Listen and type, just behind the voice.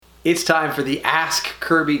It's time for the Ask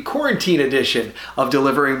Kirby Quarantine Edition of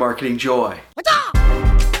Delivering Marketing Joy.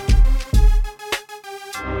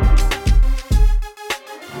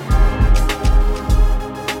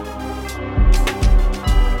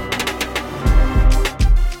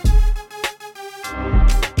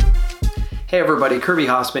 Hey everybody, Kirby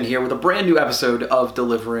Hasseman here with a brand new episode of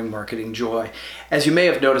Delivering Marketing Joy. As you may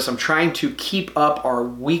have noticed, I'm trying to keep up our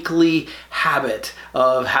weekly habit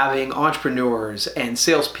of having entrepreneurs and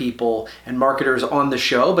salespeople and marketers on the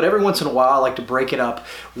show, but every once in a while I like to break it up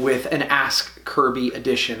with an Ask Kirby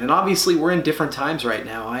edition. And obviously we're in different times right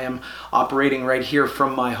now. I am operating right here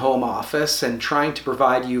from my home office and trying to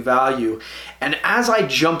provide you value. And as I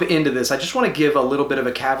jump into this, I just want to give a little bit of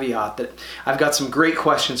a caveat that I've got some great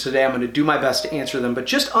questions today. I'm going to do my best to answer them, but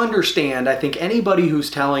just understand, I think anybody who's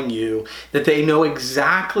telling you that they know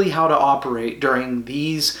exactly how to operate during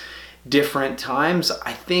these different times,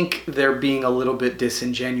 I think they're being a little bit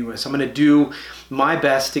disingenuous. I'm going to do my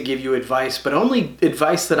best to give you advice, but only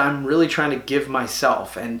advice that I'm really trying to give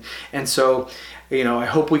myself. And so, I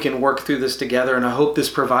hope we can work through this together, and I hope this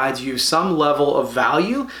provides you some level of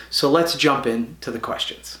value. So let's jump into the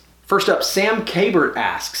questions. First up, Sam Kabert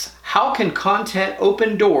asks, how can content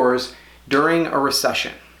open doors during a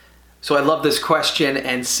recession? So I love this question,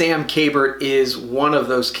 and Sam Kabert is one of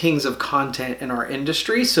those kings of content in our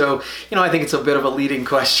industry. So, I think it's a bit of a leading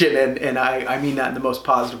question, and I mean that in the most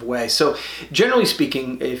positive way. So generally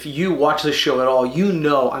speaking, if you watch this show at all, you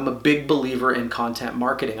know I'm a big believer in content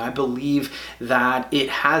marketing. I believe that it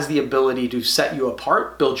has the ability to set you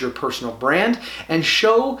apart, build your personal brand, and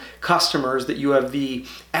show customers that you have the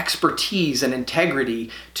expertise and integrity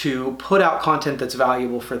to put out content that's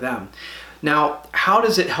valuable for them. Now, how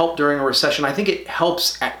does it help during a recession? I think it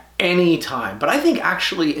helps at any time, but I think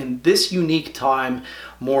actually in this unique time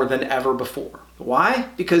more than ever before. Why?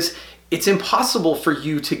 Because it's impossible for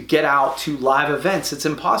you to get out to live events. It's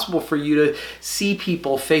impossible for you to see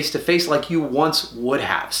people face to face like you once would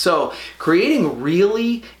have. So creating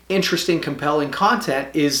really interesting, compelling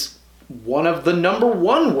content is one of the number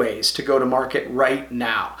one ways to go to market right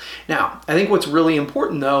now. Now, I think what's really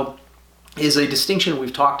important though is a distinction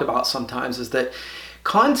we've talked about sometimes, is that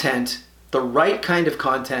content, the right kind of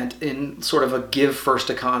content in sort of a give first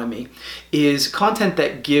economy, is content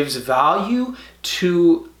that gives value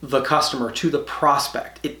to the customer, to the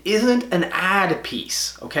prospect. It isn't an ad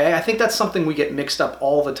piece, okay? I think that's something we get mixed up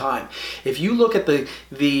all the time. If you look at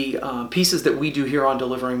the pieces that we do here on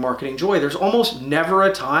Delivering Marketing Joy, there's almost never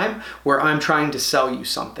a time where I'm trying to sell you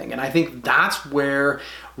something. And I think that's where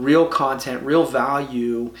real content, real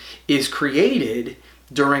value is created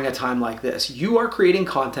during a time like this. You are creating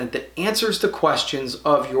content that answers the questions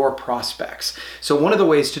of your prospects. So one of the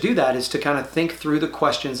ways to do that is to kind of think through the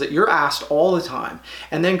questions that you're asked all the time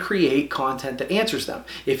and then create content that answers them.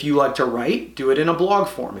 If you like to write, do it in a blog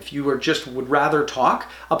form. If you would rather talk,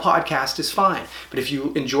 a podcast is fine. But if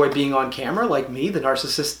you enjoy being on camera like me, the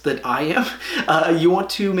narcissist that I am, you want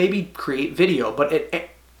to maybe create video. But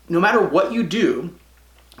no matter what you do,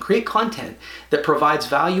 create content that provides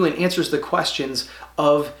value and answers the questions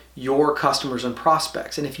of your customers and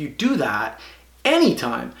prospects. And if you do that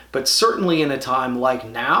anytime, but certainly in a time like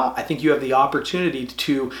now, I think you have the opportunity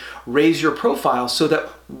to raise your profile so that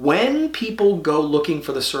when people go looking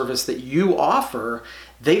for the service that you offer,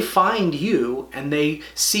 they find you and they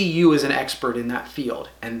see you as an expert in that field.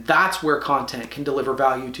 And that's where content can deliver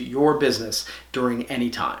value to your business during any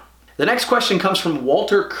time. The next question comes from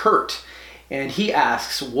Walter Kurt. And he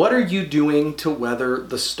asks, what are you doing to weather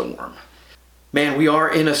the storm? Man, we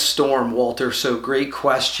are in a storm, Walter, so great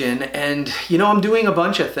question. And I'm doing a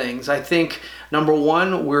bunch of things. I think number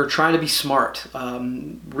one, we're trying to be smart.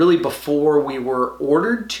 Really before we were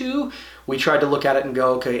ordered to, we tried to look at it and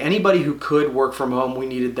go, okay, anybody who could work from home, we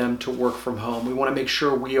needed them to work from home. We want to make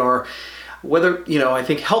sure we are, I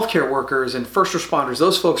think healthcare workers and first responders,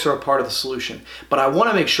 those folks are a part of the solution. But I want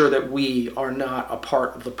to make sure that we are not a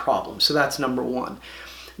part of the problem. So that's number one.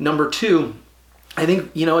 Number two, I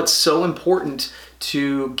think, it's so important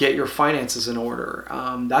to get your finances in order.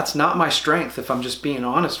 That's not my strength, if I'm just being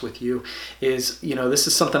honest with you, this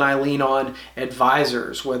is something I lean on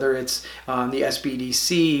advisors, whether it's the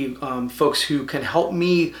SBDC, folks who can help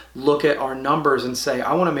me look at our numbers and say,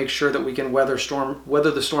 I want to make sure that we can weather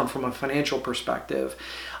the storm from a financial perspective,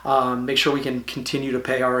 make sure we can continue to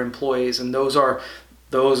pay our employees. And those are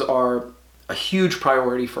a huge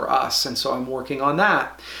priority for us. And so I'm working on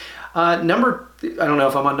that. I don't know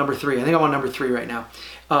if I'm on number 3. I think I'm on number 3 right now.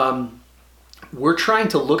 We're trying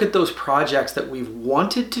to look at those projects that we've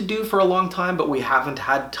wanted to do for a long time, but we haven't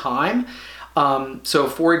had time. So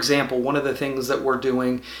for example, one of the things that we're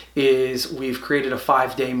doing is we've created a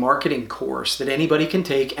 5-day marketing course that anybody can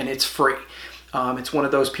take, and it's free. It's one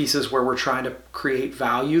of those pieces where we're trying to create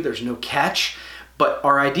value. There's no catch. But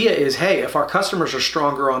our idea is, hey, if our customers are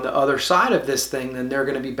stronger on the other side of this thing, then they're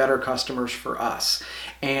going to be better customers for us.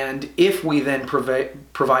 And if we then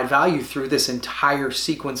provide value through this entire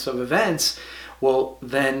sequence of events, well,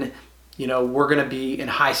 then we're going to be in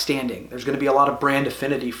high standing. There's going to be a lot of brand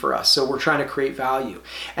affinity for us. So we're trying to create value.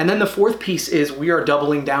 And then the fourth piece is we are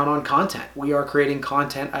doubling down on content. We are creating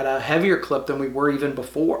content at a heavier clip than we were even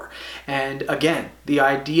before. And again, the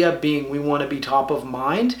idea being we want to be top of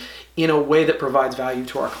mind in a way that provides value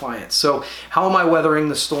to our clients. So how am I weathering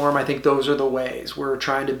the storm? I think those are the ways. We're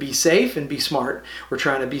trying to be safe and be smart. We're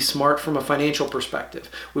trying to be smart from a financial perspective.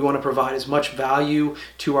 We want to provide as much value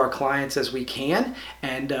to our clients as we can,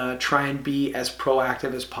 and try and be as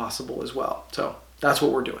proactive as possible as well. So that's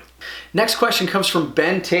what we're doing. Next question comes from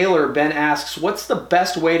Ben Taylor. Ben asks, what's the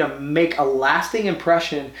best way to make a lasting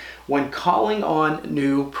impression when calling on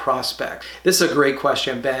new prospects? This is a great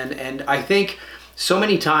question, Ben. And I think so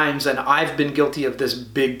many times, and I've been guilty of this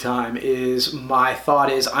big time, is my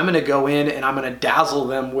thought is I'm going to go in and I'm going to dazzle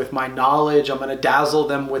them with my knowledge. I'm going to dazzle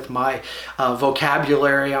them with my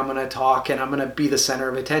vocabulary. I'm going to talk and I'm going to be the center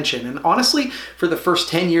of attention. And honestly, for the first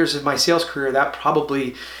 10 years of my sales career, that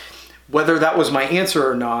probably, whether that was my answer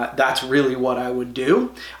or not, that's really what I would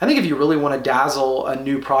do. I think if you really want to dazzle a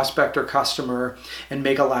new prospect or customer and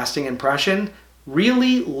make a lasting impression,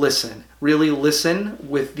 really listen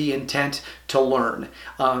with the intent to learn.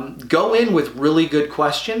 Go in with really good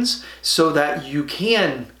questions so that you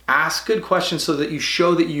can ask good questions, so that you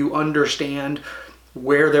show that you understand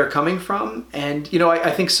where they're coming from. And I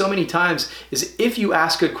think so many times is if you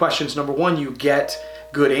ask good questions, number one, you get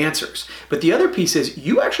good answers. But the other piece is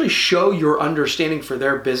you actually show your understanding for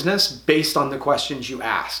their business based on the questions you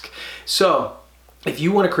ask. So if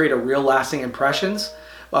you want to create a real lasting impression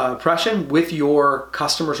with your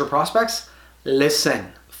customers or prospects,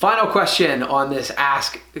 listen. Final question on this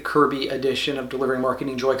Ask Kirby edition of Delivering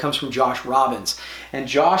Marketing Joy comes from Josh Robbins. And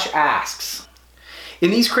Josh asks,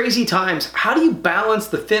 in these crazy times, how do you balance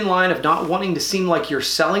the thin line of not wanting to seem like you're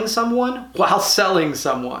selling someone while selling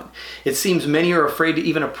someone? It seems many are afraid to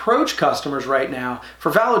even approach customers right now for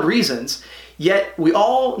valid reasons, yet we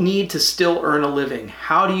all need to still earn a living.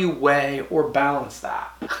 How do you weigh or balance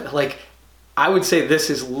that? I would say this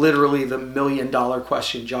is literally the $1 million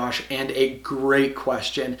question, Josh, and a great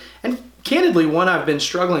question, and candidly one I've been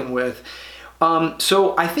struggling with.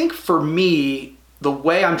 So I think for me, the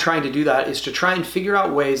way I'm trying to do that is to try and figure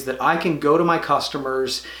out ways that I can go to my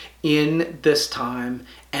customers in this time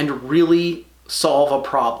and really solve a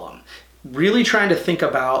problem. Really trying to think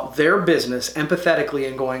about their business empathetically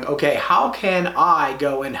and going, okay, how can I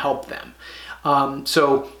go and help them?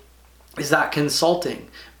 So is that consulting?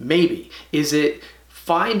 Maybe. Is it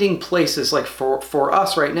finding places like for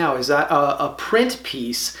us right now, is that a print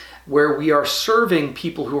piece where we are serving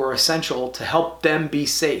people who are essential to help them be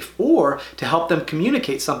safe or to help them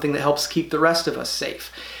communicate something that helps keep the rest of us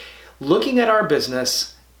safe? Looking at our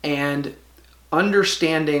business and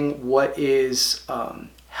understanding what is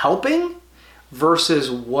helping versus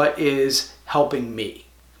what is helping me.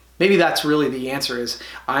 Maybe that's really the answer, is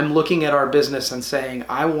I'm looking at our business and saying,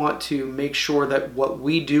 I want to make sure that what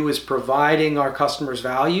we do is providing our customers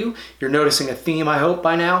value. You're noticing a theme, I hope,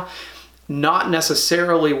 by now. Not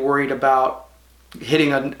necessarily worried about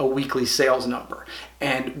hitting a weekly sales number.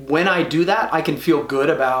 And when I do that, I can feel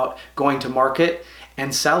good about going to market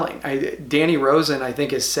and selling. Danny Rosen, I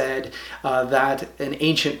think, has said that an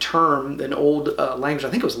ancient term, an old language, I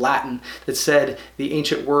think it was Latin, that said the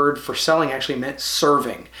ancient word for selling actually meant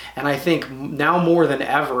serving. And I think now more than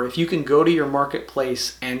ever, if you can go to your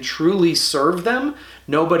marketplace and truly serve them,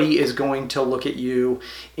 nobody is going to look at you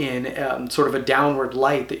in sort of a downward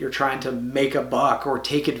light that you're trying to make a buck or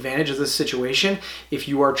take advantage of this situation. If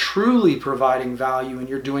you are truly providing value and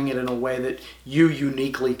you're doing it in a way that you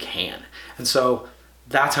uniquely can. And so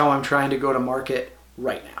that's how I'm trying to go to market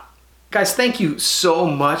right now. Guys, thank you so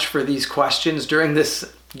much for these questions during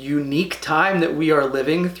this unique time that we are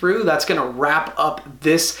living through. That's going to wrap up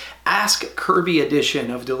this Ask Kirby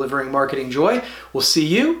edition of Delivering Marketing Joy. We'll see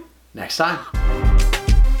you next time.